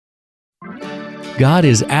God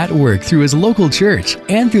is at work through His local church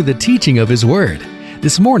and through the teaching of His Word.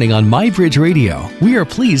 This morning on MyBridge Radio, we are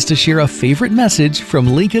pleased to share a favorite message from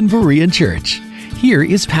Lincoln Berean Church. Here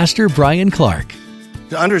is Pastor Bryan Clark.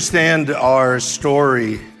 To understand our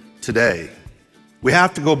story today, we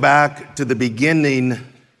have to go back to the beginning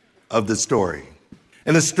of the story.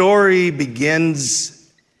 And the story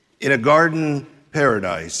begins in a garden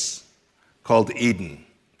paradise called Eden.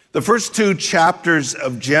 The first 2 chapters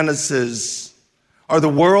of Genesis are the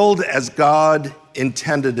world as God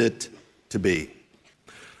intended it to be.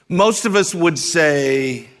 Most of us would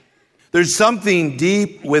say there's something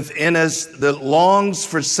deep within us that longs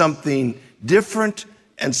for something different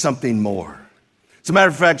and something more. As a matter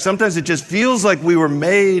of fact, sometimes it just feels like we were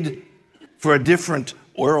made for a different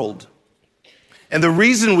world. And the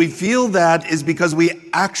reason we feel that is because we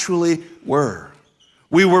actually were.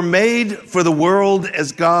 We were made for the world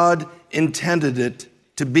as God intended it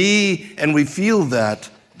to be, and we feel that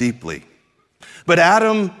deeply. But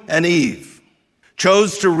Adam and Eve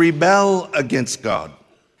chose to rebel against God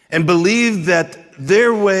and believe that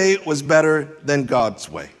their way was better than God's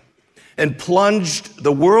way, and plunged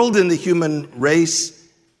the world and the human race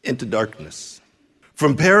into darkness.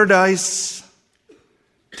 From paradise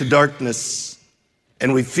to darkness,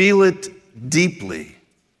 and we feel it deeply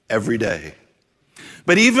every day.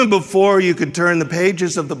 But even before you could turn the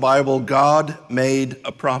pages of the Bible, God made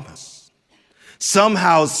a promise.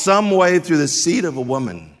 Somehow, some way through the seed of a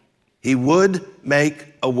woman, He would make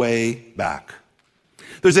a way back.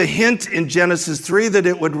 There's a hint in Genesis 3 that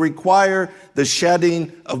it would require the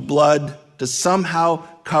shedding of blood to somehow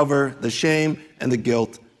cover the shame and the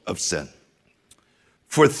guilt of sin.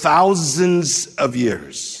 For thousands of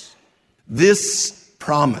years, this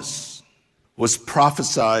promise was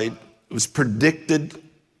prophesied, it was predicted,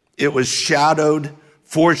 it was shadowed,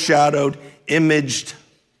 foreshadowed, imaged,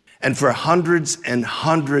 and for hundreds and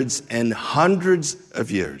hundreds and hundreds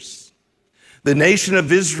of years, the nation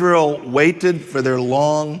of Israel waited for their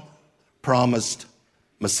long-promised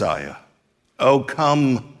Messiah. Oh,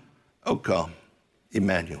 come,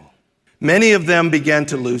 Emmanuel. Many of them began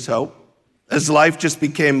to lose hope as life just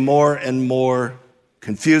became more and more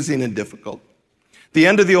confusing and difficult. At the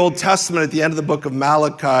end of the Old Testament, at the end of the book of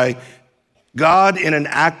Malachi, God, in an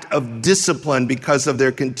act of discipline because of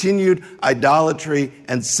their continued idolatry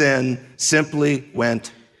and sin, simply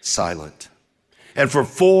went silent. And for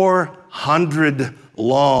 400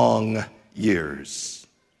 long years,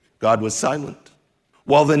 God was silent,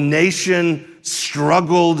 while the nation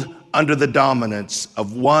struggled under the dominance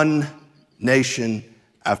of one nation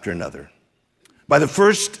after another. By the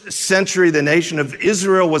first century, the nation of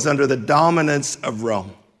Israel was under the dominance of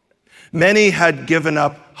Rome. Many had given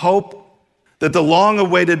up hope that the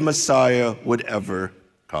long-awaited Messiah would ever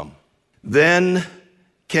come. Then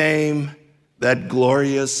came that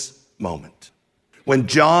glorious moment when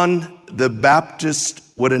John the Baptist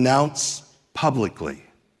would announce publicly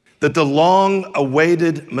that the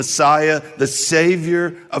long-awaited Messiah, the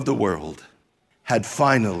Savior of the world, had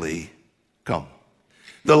finally come.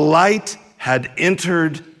 The light had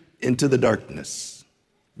entered into the darkness,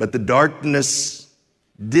 but the darkness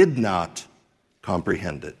did not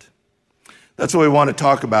comprehend it. That's what we want to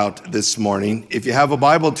talk about this morning. If you have a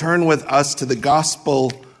Bible, turn with us to the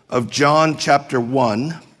Gospel of John chapter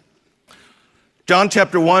 1. John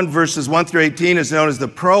chapter 1, verses 1 through 18 is known as the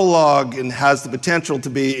prologue and has the potential to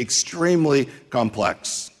be extremely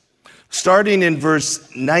complex. Starting in verse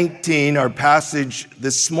 19, our passage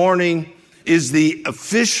this morning is the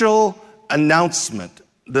official announcement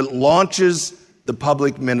that launches the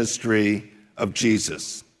public ministry of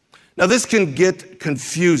Jesus. Now, this can get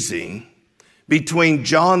confusing between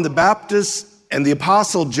John the Baptist and the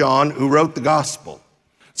Apostle John, who wrote the Gospel.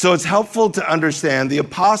 So it's helpful to understand the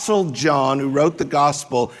Apostle John, who wrote the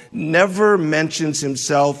Gospel, never mentions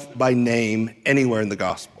himself by name anywhere in the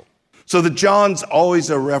Gospel. So that John's always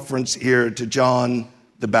a reference here to John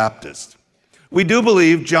the Baptist. We do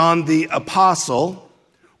believe John the Apostle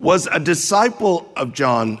was a disciple of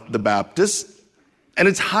John the Baptist, and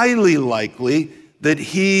it's highly likely that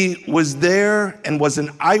he was there and was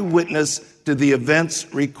an eyewitness to the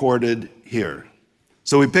events recorded here.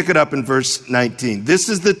 So we pick it up in verse 19. This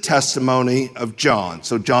is the testimony of John,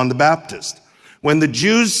 so John the Baptist. When the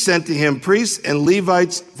Jews sent to him priests and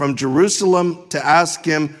Levites from Jerusalem to ask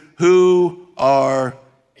him, "Who are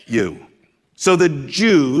you?" So the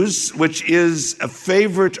Jews, which is a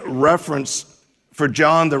favorite reference for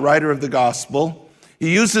John, the writer of the gospel, he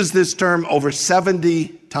uses this term over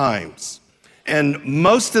 70 times. And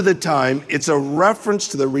most of the time, it's a reference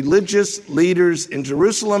to the religious leaders in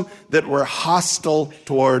Jerusalem that were hostile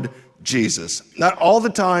toward Jesus. Not all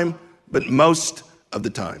the time, but most of the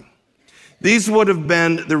time. These would have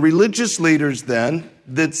been the religious leaders then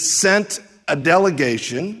that sent a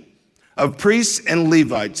delegation of priests and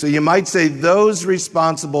Levites. So you might say those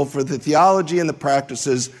responsible for the theology and the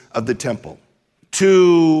practices of the temple,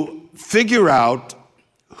 to figure out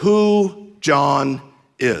who John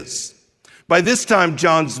is. By this time,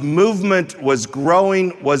 John's movement was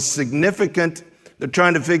growing, was significant. They're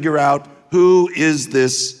trying to figure out who is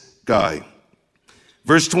this guy.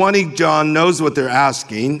 Verse 20, John knows what they're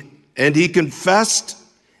asking, and he confessed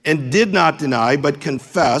and did not deny, but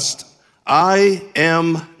confessed, I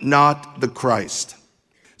am not the Christ.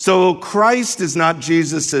 So Christ is not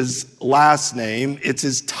Jesus' last name, it's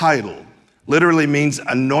his title. Literally means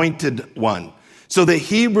anointed one. So the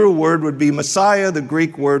Hebrew word would be Messiah, the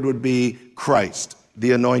Greek word would be Christ,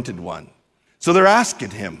 the anointed one. So they're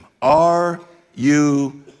asking him, are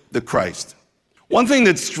you the Christ? One thing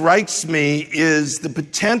that strikes me is the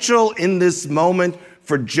potential in this moment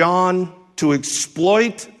for John to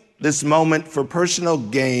exploit this moment for personal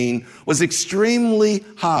gain was extremely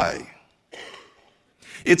high.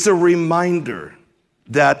 It's a reminder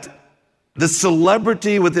that the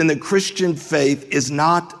celebrity within the Christian faith is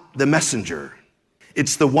not the messenger.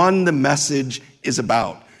 It's the one the message is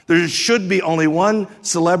about. There should be only one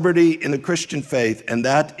celebrity in the Christian faith, and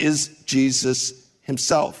that is Jesus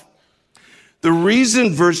himself. The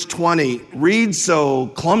reason verse 20 reads so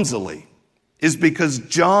clumsily is because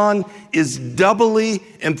John is doubly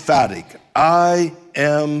emphatic. I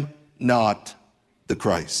am not the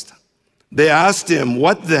Christ. They asked him,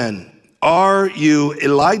 what then? Are you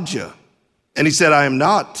Elijah? And he said, I am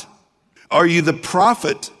not. Are you the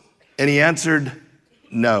prophet? And he answered,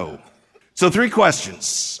 no. So 3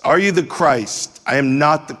 questions. Are you the Christ? I am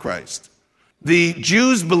not the Christ. The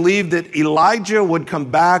Jews believed that Elijah would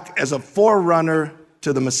come back as a forerunner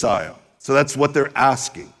to the Messiah. So that's what they're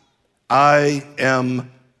asking. I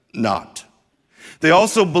am not. They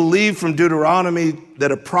also believe from Deuteronomy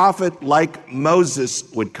that a prophet like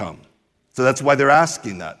Moses would come. So that's why they're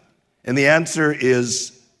asking that. And the answer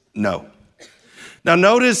is no. Now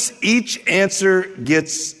notice each answer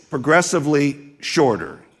gets progressively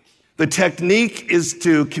shorter. The technique is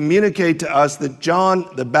to communicate to us that John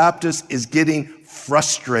the Baptist is getting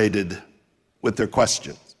frustrated with their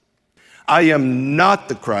questions. I am not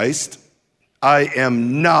the Christ. I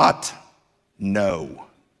am not, no.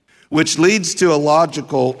 Which leads to a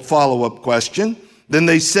logical follow-up question. Then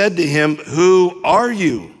they said to him, who are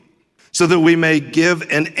you? So that we may give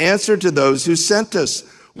an answer to those who sent us.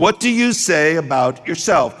 What do you say about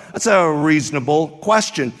yourself? That's a reasonable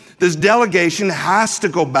question. This delegation has to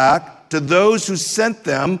go back to those who sent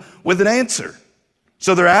them with an answer.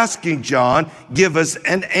 So they're asking John, give us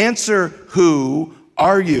an answer. Who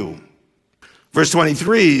are you? Verse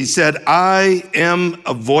 23, he said, I am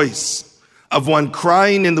a voice of one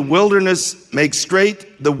crying in the wilderness, make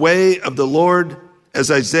straight the way of the Lord,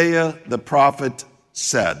 as Isaiah the prophet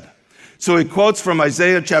said. So he quotes from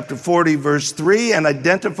Isaiah chapter 40, verse 3, and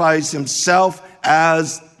identifies himself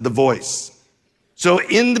as the voice. So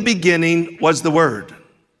in the beginning was the Word,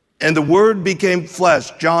 and the Word became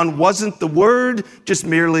flesh. John wasn't the Word, just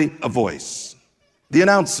merely a voice, the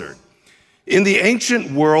announcer. In the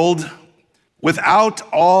ancient world, without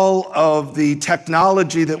all of the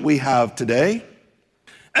technology that we have today,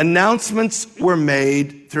 announcements were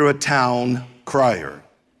made through a town crier.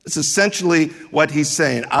 It's essentially what he's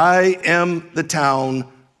saying. I am the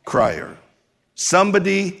town crier.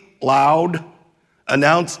 Somebody loud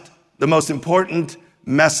announced the most important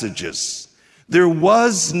messages. There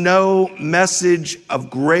was no message of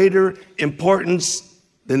greater importance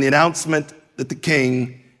than the announcement that the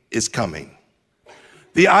king is coming.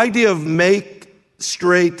 The idea of make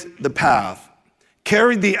straight the path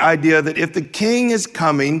carried the idea that if the king is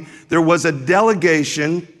coming, there was a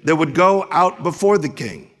delegation that would go out before the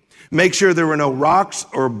king. Make sure there were no rocks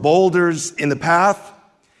or boulders in the path.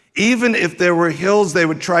 Even if there were hills, they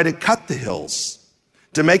would try to cut the hills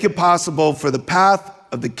to make it possible for the path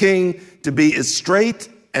of the king to be as straight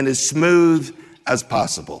and as smooth as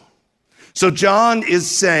possible. So John is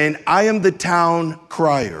saying, I am the town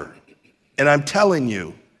crier, and I'm telling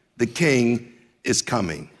you, the king is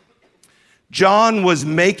coming. John was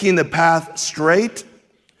making the path straight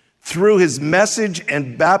through his message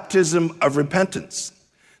and baptism of repentance,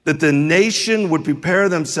 that the nation would prepare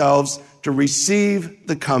themselves to receive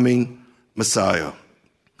the coming Messiah.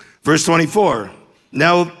 Verse 24,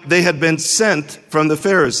 now they had been sent from the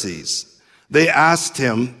Pharisees. They asked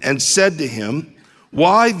him and said to him,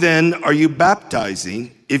 why then are you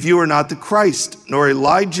baptizing if you are not the Christ, nor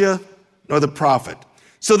Elijah, nor the prophet?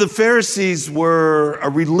 So the Pharisees were a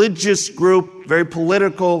religious group, very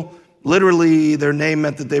political. Literally, their name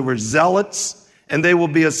meant that they were zealots, and they will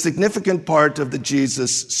be a significant part of the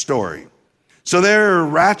Jesus story. So they're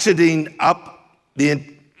ratcheting up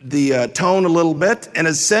the tone a little bit, and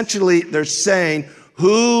essentially they're saying,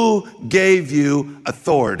 who gave you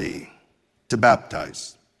authority to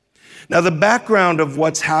baptize? Now, the background of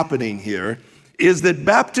what's happening here is that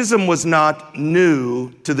baptism was not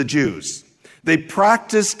new to the Jews. They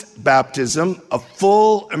practiced baptism, a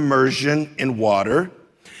full immersion in water,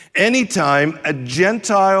 anytime a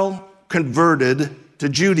Gentile converted to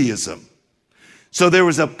Judaism. So there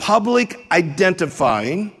was a public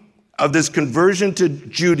identifying of this conversion to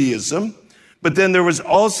Judaism, but then there was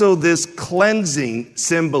also this cleansing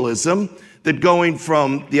symbolism that going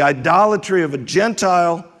from the idolatry of a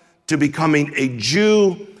Gentile to becoming a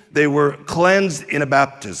Jew, they were cleansed in a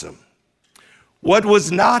baptism. What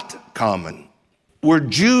was not common were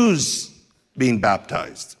Jews being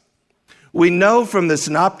baptized. We know from the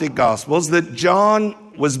Synoptic Gospels that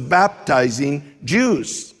John was baptizing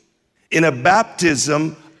Jews in a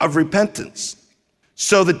baptism of repentance.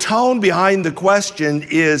 So the tone behind the question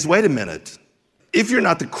is, wait a minute, if you're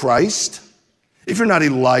not the Christ, if you're not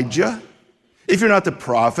Elijah, if you're not the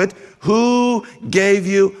prophet, who gave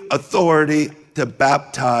you authority to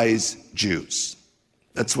baptize Jews?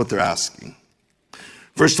 That's what they're asking.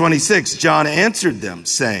 Verse 26, John answered them,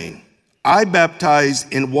 saying, I baptize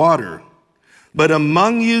in water, but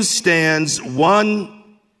among you stands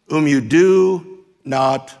one whom you do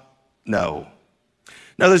not know.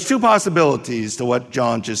 Now, there's two possibilities to what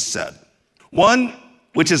John just said. One,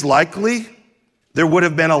 which is likely, there would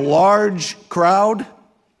have been a large crowd,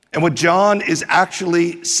 and what John is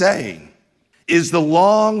actually saying is the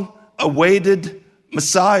long-awaited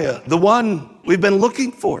Messiah, the one we've been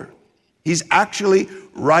looking for. He's actually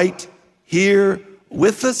right here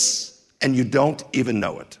with us, and you don't even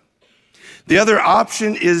know it. The other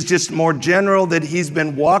option is just more general, that he's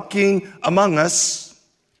been walking among us,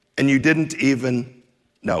 and you didn't even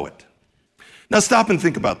know it. Now stop and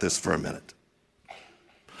think about this for a minute.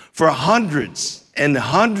 For hundreds and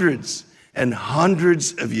hundreds and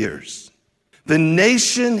hundreds of years, the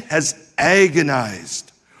nation has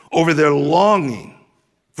agonized over their longing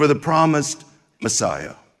for the promised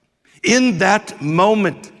Messiah. In that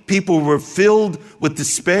moment, people were filled with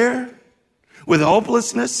despair, with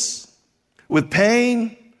hopelessness, with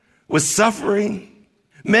pain, with suffering,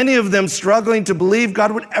 many of them struggling to believe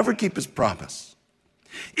God would ever keep his promise.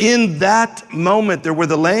 In that moment, there were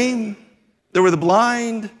the lame, there were the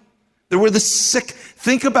blind, there were the sick.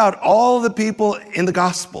 Think about all the people in the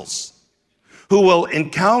Gospels who will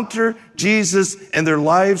encounter Jesus and their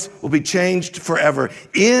lives will be changed forever.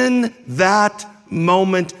 In that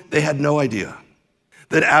moment, they had no idea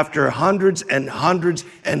that after hundreds and hundreds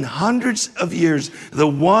and hundreds of years, the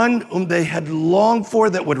one whom they had longed for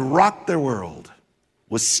that would rock their world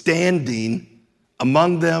was standing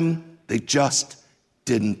among them. They just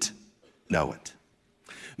didn't know it.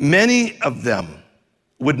 Many of them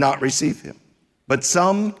would not receive him, but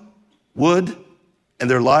some would, and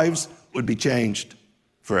their lives would be changed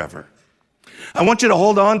forever. I want you to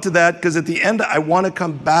hold on to that, because at the end, I want to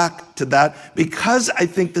come back to that, because I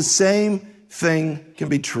think the same thing can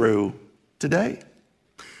be true today.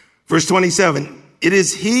 Verse 27, it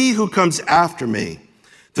is he who comes after me,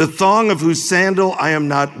 the thong of whose sandal I am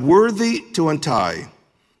not worthy to untie.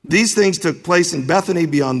 These things took place in Bethany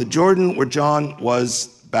beyond the Jordan, where John was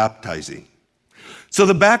baptizing. So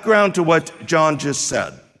the background to what John just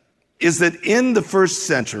said is that in the first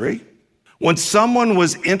century, when someone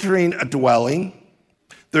was entering a dwelling,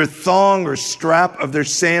 their thong or strap of their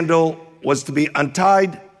sandal was to be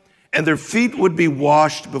untied, and their feet would be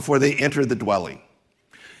washed before they entered the dwelling.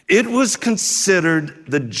 It was considered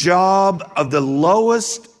the job of the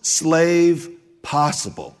lowest slave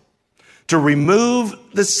possible to remove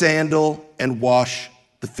the sandal and wash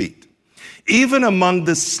the feet. Even among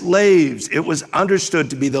the slaves, it was understood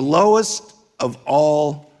to be the lowest of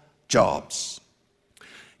all jobs.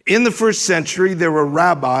 In the first century, there were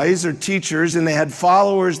rabbis or teachers, and they had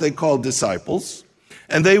followers they called disciples,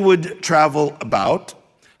 and they would travel about.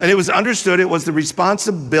 And it was understood it was the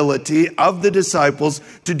responsibility of the disciples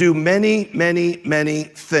to do many, many, many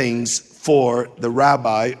things for the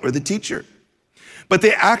rabbi or the teacher. But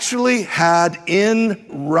they actually had in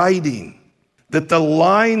writing that the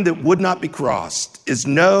line that would not be crossed is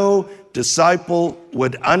no disciple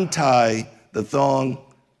would untie the thong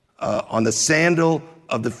on the sandal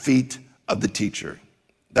of the feet of the teacher.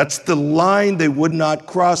 That's the line they would not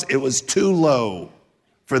cross. It was too low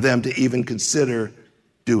for them to even consider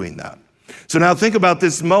doing that. So now think about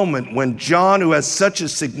this moment when John, who has such a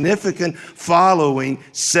significant following,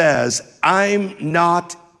 says, I'm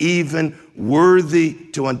not even worthy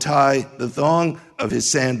to untie the thong of his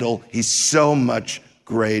sandal. He's so much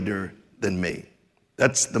greater than me.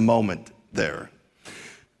 That's the moment there.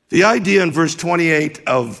 The idea in verse 28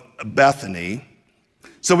 of Bethany,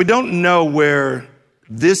 so we don't know where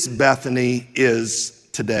this Bethany is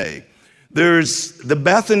today. There's the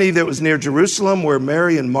Bethany that was near Jerusalem where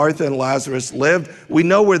Mary and Martha and Lazarus lived. We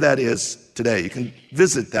know where that is today. You can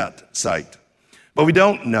visit that site. But we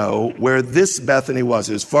don't know where this Bethany was.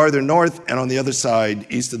 It was farther north and on the other side,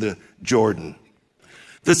 east of the Jordan.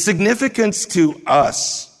 The significance to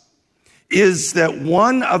us is that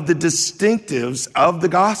one of the distinctives of the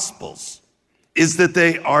Gospels is that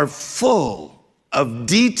they are full of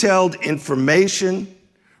detailed information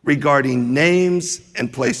regarding names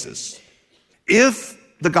and places. If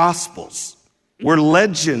the Gospels were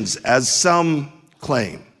legends, as some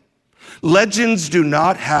claim, legends do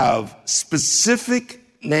not have specific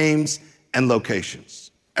names and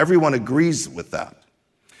locations. Everyone agrees with that.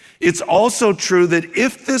 It's also true that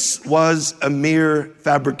if this was a mere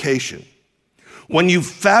fabrication, when you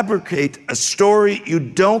fabricate a story, you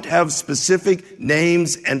don't have specific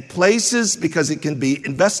names and places because it can be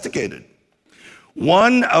investigated.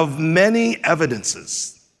 One of many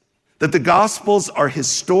evidences that the Gospels are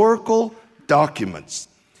historical documents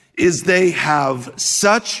is they have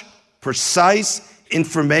such precise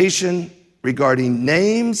information regarding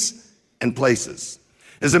names and places.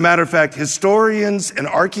 As a matter of fact, historians and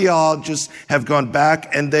archaeologists have gone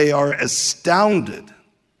back and they are astounded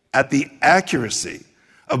at the accuracy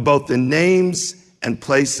of both the names and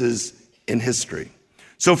places in history.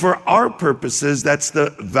 So for our purposes, that's the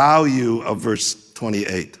value of verse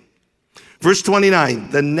 28. Verse 29,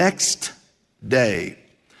 the next day.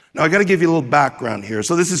 Now I got to give you a little background here.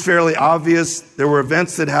 So this is fairly obvious. There were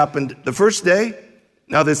events that happened the first day.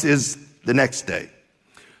 Now this is the next day.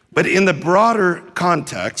 But in the broader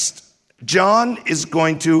context, John is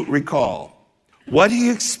going to recall what he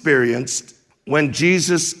experienced when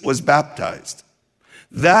Jesus was baptized.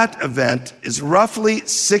 That event is roughly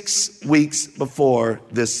 6 weeks before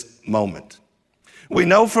this moment. We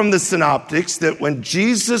know from the synoptics that when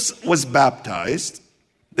Jesus was baptized,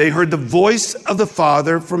 they heard the voice of the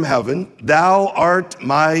Father from heaven, "Thou art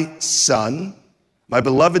my Son, my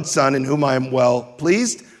beloved Son, in whom I am well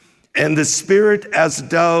pleased." And the Spirit as a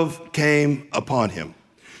dove came upon him.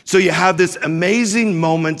 So you have this amazing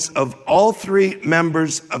moments of all three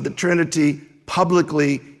members of the Trinity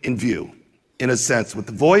publicly in view, in a sense, with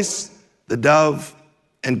the voice, the dove,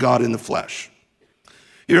 and God in the flesh.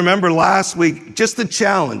 You remember last week, just the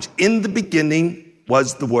challenge. In the beginning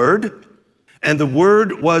was the Word, and the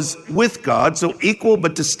Word was with God, so equal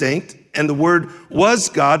but distinct, and the Word was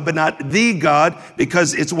God, but not the God,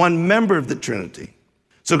 because it's one member of the Trinity.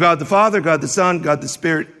 So God the Father, God the Son, God the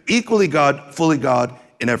Spirit, equally God, fully God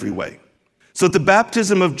in every way. So at the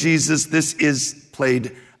baptism of Jesus, this is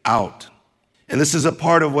played out. And this is a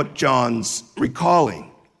part of what John's recalling.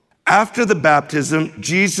 After the baptism,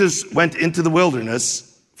 Jesus went into the wilderness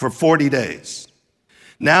for 40 days.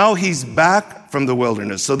 Now he's back from the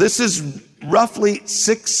wilderness. So this is roughly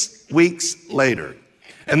 6 weeks later.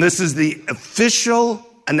 And this is the official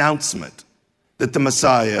announcement that the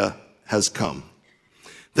Messiah has come.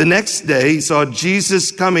 The next day, he saw Jesus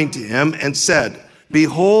coming to him and said,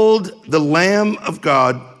 "Behold, the Lamb of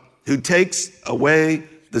God who takes away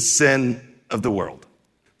the sin of the world."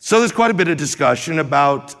 So there's quite a bit of discussion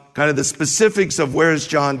about kind of the specifics of where is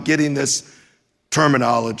John getting this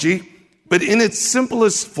terminology. But in its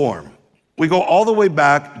simplest form, we go all the way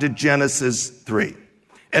back to Genesis 3.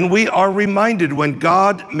 And we are reminded when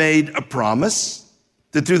God made a promise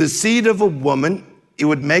that through the seed of a woman, it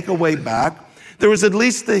would make a way back. There was at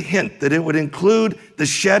least the hint that it would include the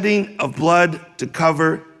shedding of blood to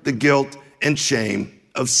cover the guilt and shame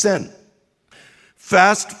of sin.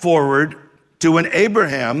 Fast forward to when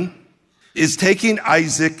Abraham is taking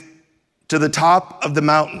Isaac to the top of the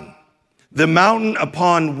mountain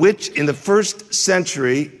upon which in the first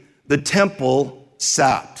century the temple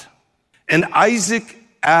sat. And Isaac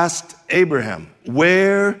asked Abraham,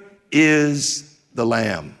 "Where is the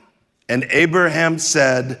lamb?" And Abraham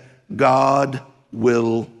said, "God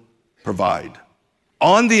will provide."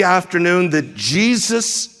 On the afternoon that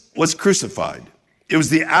Jesus was crucified, it was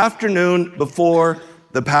the afternoon before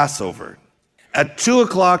the Passover. At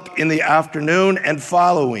 2:00 in the afternoon and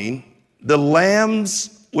following, the lambs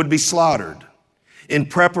would be slaughtered in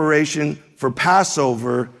preparation for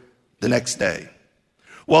Passover the next day.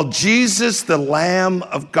 While Jesus, the Lamb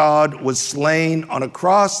of God, was slain on a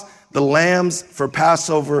cross, the lambs for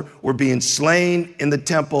Passover were being slain in the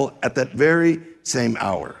temple at that very same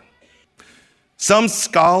hour. Some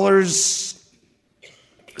scholars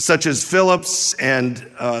such as Phillips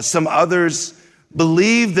and some others,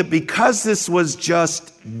 believe that because this was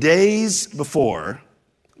just days before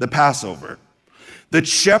the Passover, that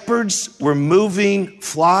shepherds were moving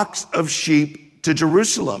flocks of sheep to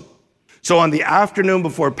Jerusalem. So on the afternoon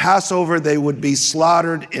before Passover, they would be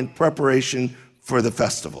slaughtered in preparation for the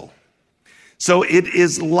festival. So it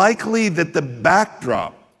is likely that the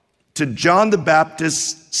backdrop to John the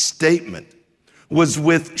Baptist's statement was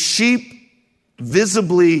with sheep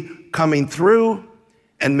visibly coming through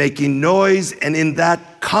and making noise. And in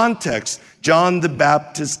that context, John the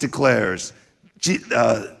Baptist declares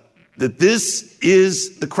that this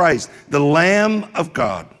is the Christ, the Lamb of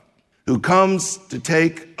God, who comes to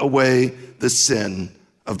take away the sin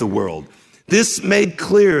of the world. This made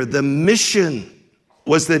clear the mission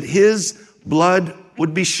was that his blood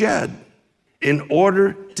would be shed in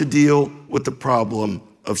order to deal with the problem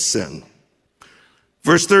of sin.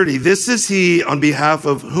 Verse 30, this is he on behalf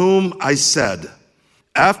of whom I said,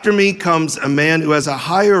 after me comes a man who has a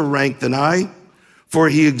higher rank than I, for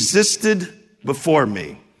he existed before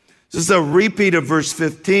me. This is a repeat of verse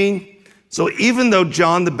 15. So even though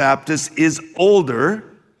John the Baptist is older,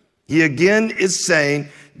 he again is saying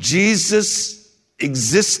Jesus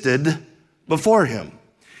existed before him.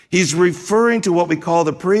 He's referring to what we call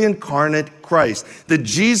the pre-incarnate Christ, that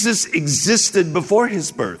Jesus existed before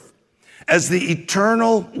his birth as the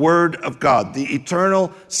eternal Word of God, the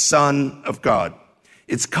eternal Son of God.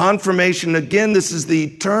 It's confirmation again, this is the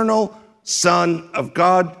eternal Son of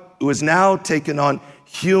God who has now taken on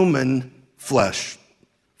human flesh.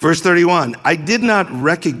 Verse 31, I did not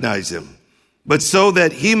recognize him, but so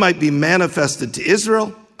that he might be manifested to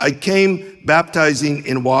Israel, I came baptizing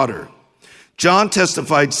in water. John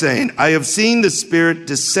testified saying, I have seen the Spirit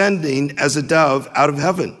descending as a dove out of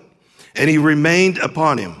heaven, and he remained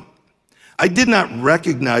upon him. I did not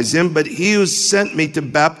recognize him, but he who sent me to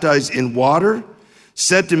baptize in water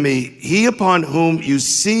said to me, he upon whom you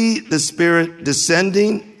see the Spirit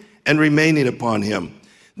descending and remaining upon him,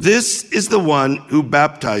 this is the one who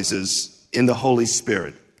baptizes in the Holy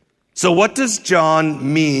Spirit. So what does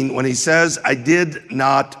John mean when he says, I did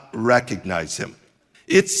not recognize him?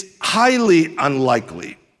 It's highly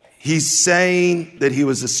unlikely he's saying that he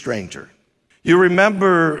was a stranger. You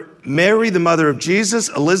remember Mary, the mother of Jesus,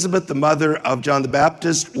 Elizabeth, the mother of John the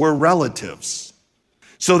Baptist, were relatives.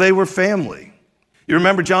 So they were family. You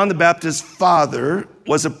remember John the Baptist's father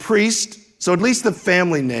was a priest, so at least the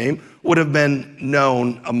family name would have been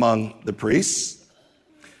known among the priests.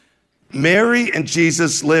 Mary and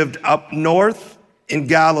Jesus lived up north in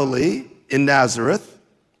Galilee, in Nazareth,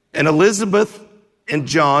 and Elizabeth and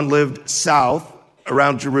John lived south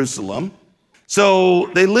around Jerusalem. So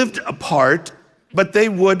they lived apart, but they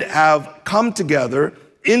would have come together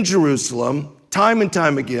in Jerusalem time and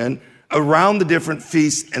time again around the different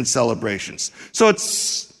feasts and celebrations. So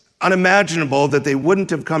it's unimaginable that they wouldn't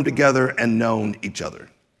have come together and known each other.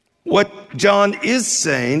 What John is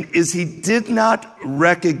saying is he did not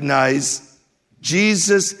recognize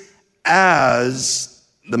Jesus as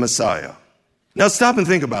the Messiah. Now stop and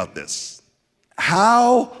think about this.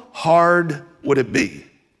 How hard would it be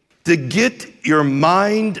to get your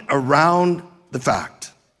mind around the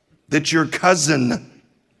fact that your cousin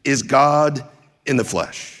is God in the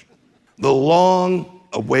flesh, the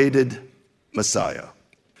long-awaited Messiah?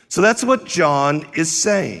 So that's what John is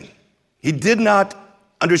saying. He did not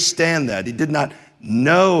understand that. He did not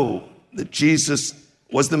know that Jesus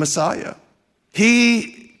was the Messiah.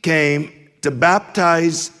 He came to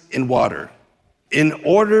baptize in water in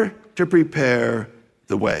order to prepare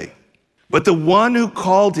the way. But the one who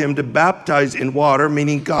called him to baptize in water,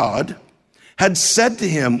 meaning God, had said to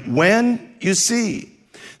him, when you see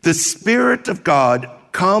the Spirit of God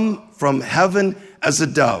come from heaven as a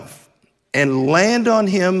dove and land on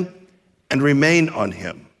him and remain on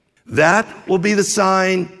him, that will be the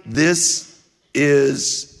sign this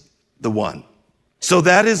is the one. So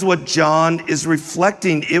that is what John is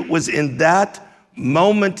reflecting. It was in that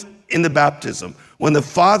moment in the baptism when the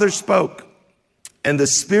Father spoke and the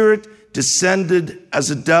Spirit descended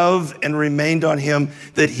as a dove and remained on him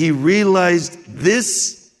that he realized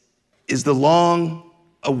this is the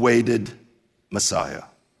long-awaited Messiah.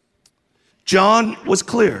 John was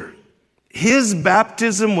clear. His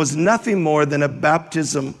baptism was nothing more than a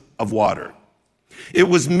baptism of water. It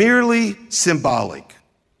was merely symbolic,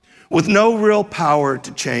 with no real power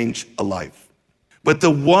to change a life. But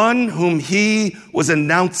the one whom he was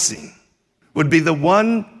announcing would be the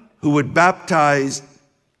one who would baptize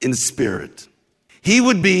in the Spirit. He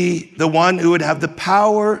would be the one who would have the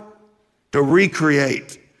power to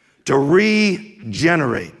recreate, to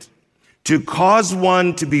regenerate, to cause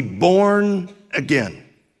one to be born again.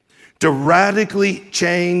 to radically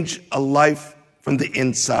change a life from the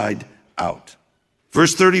inside out.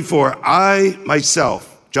 Verse 34, I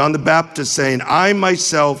myself, John the Baptist saying, I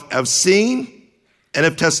myself have seen and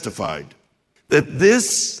have testified that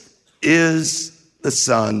this is the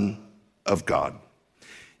Son of God.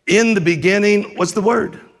 In the beginning was the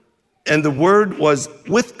Word, and the Word was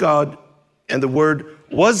with God, and the Word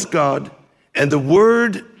was God, and the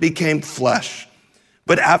Word became flesh.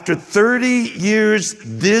 But after 30 years,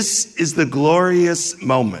 this is the glorious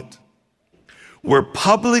moment where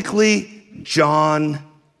publicly John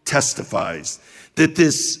testifies that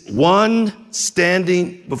this one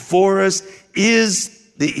standing before us is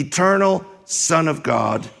the eternal Son of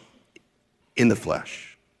God in the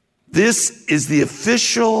flesh. This is the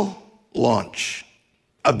official launch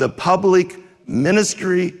of the public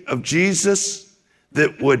ministry of Jesus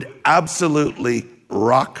that would absolutely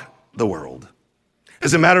rock the world.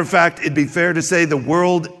 As a matter of fact, it'd be fair to say the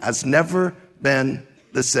world has never been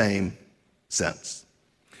the same since.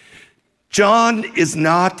 John is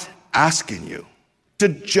not asking you to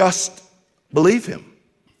just believe him.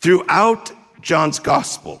 Throughout John's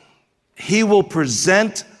gospel, he will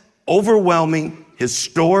present overwhelming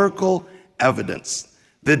historical evidence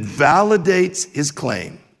that validates his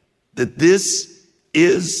claim that this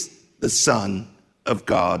is the Son of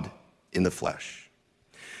God in the flesh.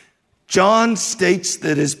 John states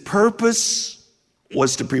that his purpose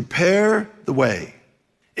was to prepare the way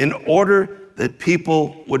in order that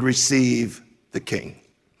people would receive the King.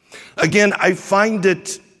 Again, I find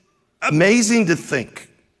it amazing to think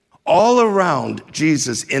all around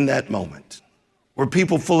Jesus in that moment were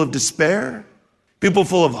people full of despair, people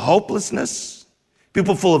full of hopelessness,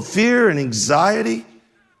 people full of fear and anxiety,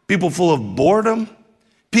 people full of boredom,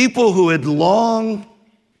 people who had long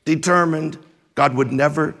determined God would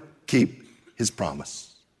never keep his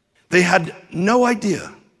promise. They had no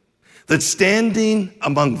idea that standing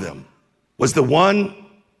among them was the one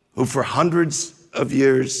who for hundreds of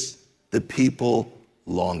years the people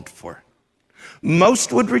longed for.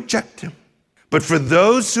 Most would reject him, but for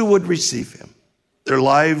those who would receive him, their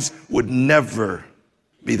lives would never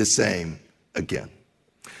be the same again.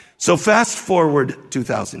 So fast forward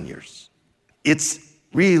 2,000 years. It's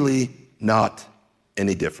really not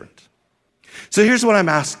any different. So here's what I'm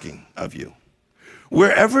asking of you.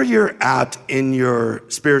 Wherever you're at in your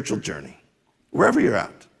spiritual journey, wherever you're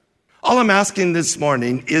at, all I'm asking this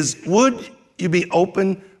morning is, would you be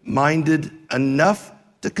open-minded enough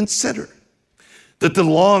to consider that the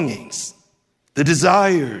longings, the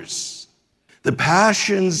desires, the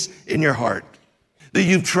passions in your heart that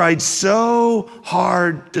you've tried so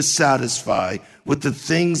hard to satisfy with the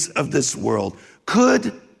things of this world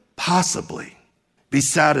could possibly be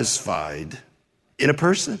satisfied in a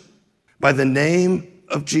person by the name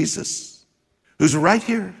of Jesus, who's right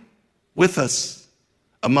here with us,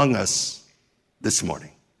 among us this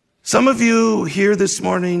morning. Some of you here this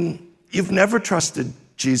morning, you've never trusted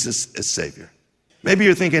Jesus as Savior. Maybe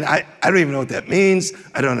you're thinking, I don't even know what that means.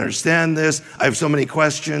 I don't understand this. I have so many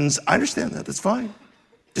questions. I understand that. That's fine.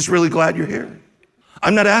 Just really glad you're here.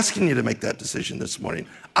 I'm not asking you to make that decision this morning.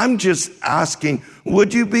 I'm just asking,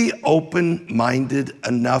 would you be open-minded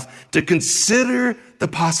enough to consider the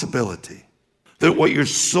possibility that what your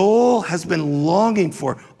soul has been longing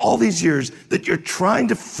for all these years, that you're trying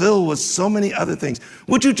to fill with so many other things,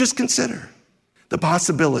 would you just consider the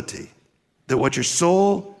possibility that what your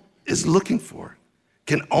soul is looking for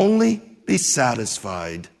can only be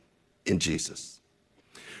satisfied in Jesus?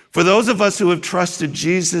 For those of us who have trusted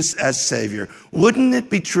Jesus as Savior, wouldn't it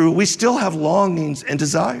be true we still have longings and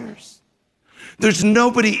desires? There's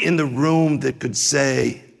nobody in the room that could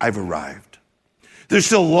say, I've arrived. There's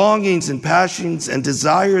still longings and passions and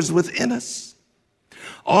desires within us.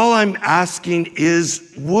 All I'm asking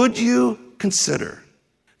is, would you consider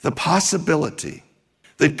the possibility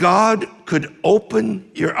that God could open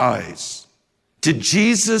your eyes to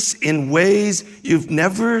Jesus in ways you've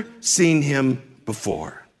never seen him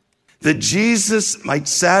before? That Jesus might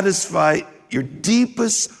satisfy your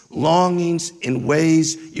deepest longings in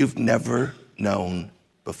ways you've never known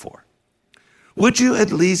before. Would you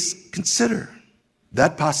at least consider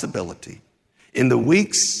that possibility in the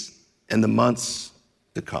weeks and the months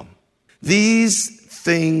to come? These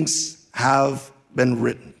things have been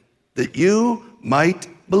written that you might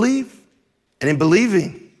believe, and in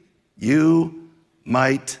believing, you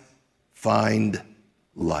might find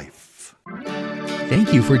life.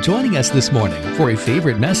 Thank you for joining us this morning for a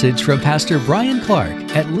favorite message from Pastor Bryan Clark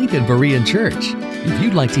at Lincoln Berean Church. If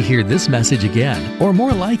you'd like to hear this message again or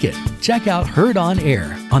more like it, check out Heard on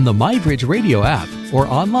Air on the MyBridge Radio app or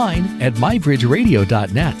online at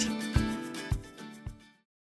mybridgeradio.net.